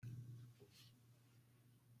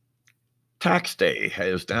Tax day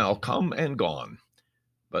has now come and gone,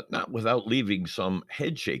 but not without leaving some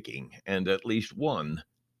head shaking and at least one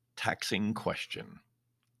taxing question.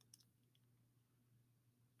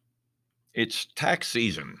 It's tax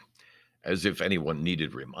season, as if anyone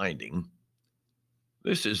needed reminding.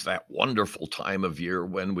 This is that wonderful time of year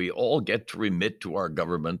when we all get to remit to our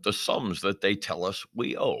government the sums that they tell us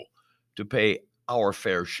we owe to pay our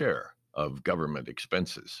fair share of government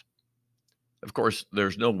expenses. Of course,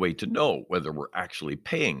 there's no way to know whether we're actually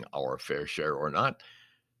paying our fair share or not,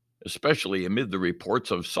 especially amid the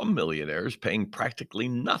reports of some millionaires paying practically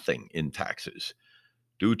nothing in taxes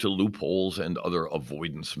due to loopholes and other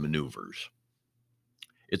avoidance maneuvers.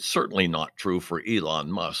 It's certainly not true for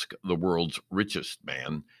Elon Musk, the world's richest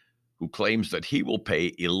man, who claims that he will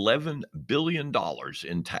pay $11 billion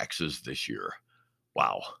in taxes this year.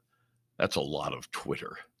 Wow, that's a lot of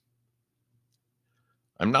Twitter.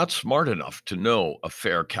 I'm not smart enough to know a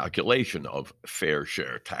fair calculation of fair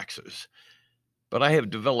share taxes, but I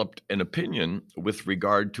have developed an opinion with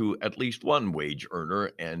regard to at least one wage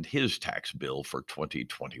earner and his tax bill for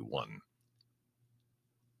 2021.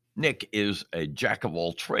 Nick is a jack of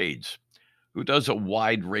all trades who does a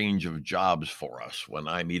wide range of jobs for us when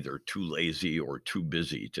I'm either too lazy or too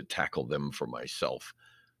busy to tackle them for myself.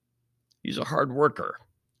 He's a hard worker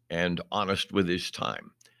and honest with his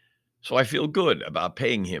time, so I feel good about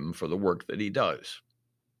paying him for the work that he does.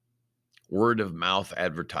 Word of mouth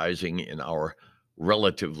advertising in our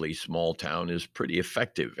relatively small town is pretty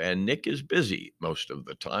effective, and Nick is busy most of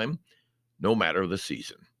the time, no matter the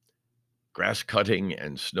season. Grass cutting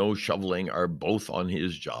and snow shoveling are both on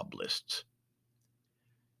his job lists.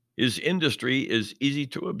 His industry is easy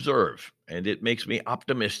to observe, and it makes me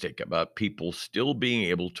optimistic about people still being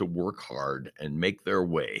able to work hard and make their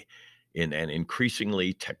way in an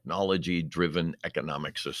increasingly technology driven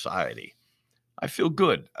economic society. I feel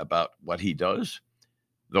good about what he does,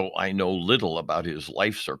 though I know little about his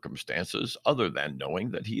life circumstances other than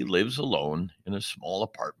knowing that he lives alone in a small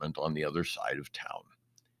apartment on the other side of town.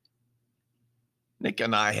 Nick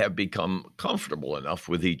and I have become comfortable enough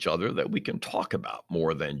with each other that we can talk about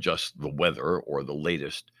more than just the weather or the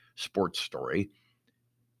latest sports story.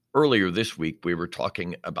 Earlier this week, we were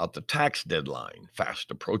talking about the tax deadline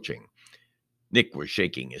fast approaching. Nick was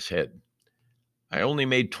shaking his head. I only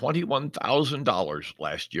made $21,000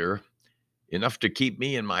 last year, enough to keep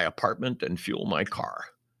me in my apartment and fuel my car.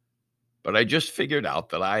 But I just figured out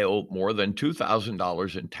that I owe more than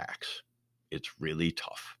 $2,000 in tax. It's really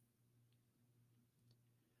tough.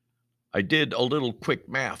 I did a little quick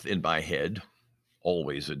math in my head,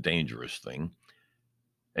 always a dangerous thing,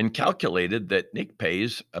 and calculated that Nick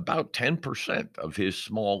pays about 10% of his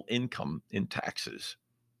small income in taxes.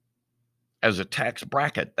 As a tax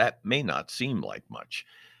bracket, that may not seem like much,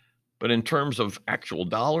 but in terms of actual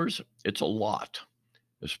dollars, it's a lot,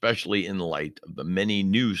 especially in light of the many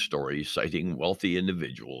news stories citing wealthy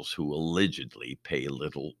individuals who allegedly pay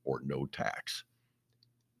little or no tax.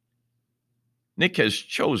 Nick has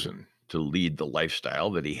chosen to lead the lifestyle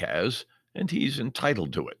that he has, and he's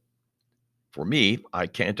entitled to it. For me, I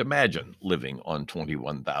can't imagine living on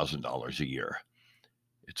 $21,000 a year.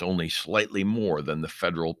 It's only slightly more than the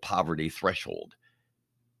federal poverty threshold.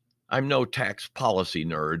 I'm no tax policy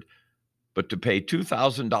nerd, but to pay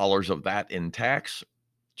 $2,000 of that in tax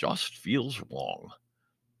just feels wrong.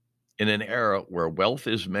 In an era where wealth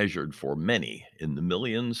is measured for many in the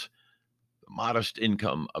millions, the modest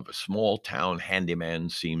income of a small town handyman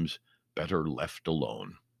seems better left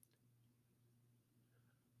alone.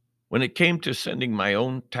 When it came to sending my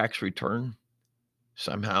own tax return,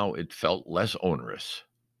 somehow it felt less onerous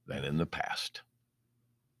than in the past.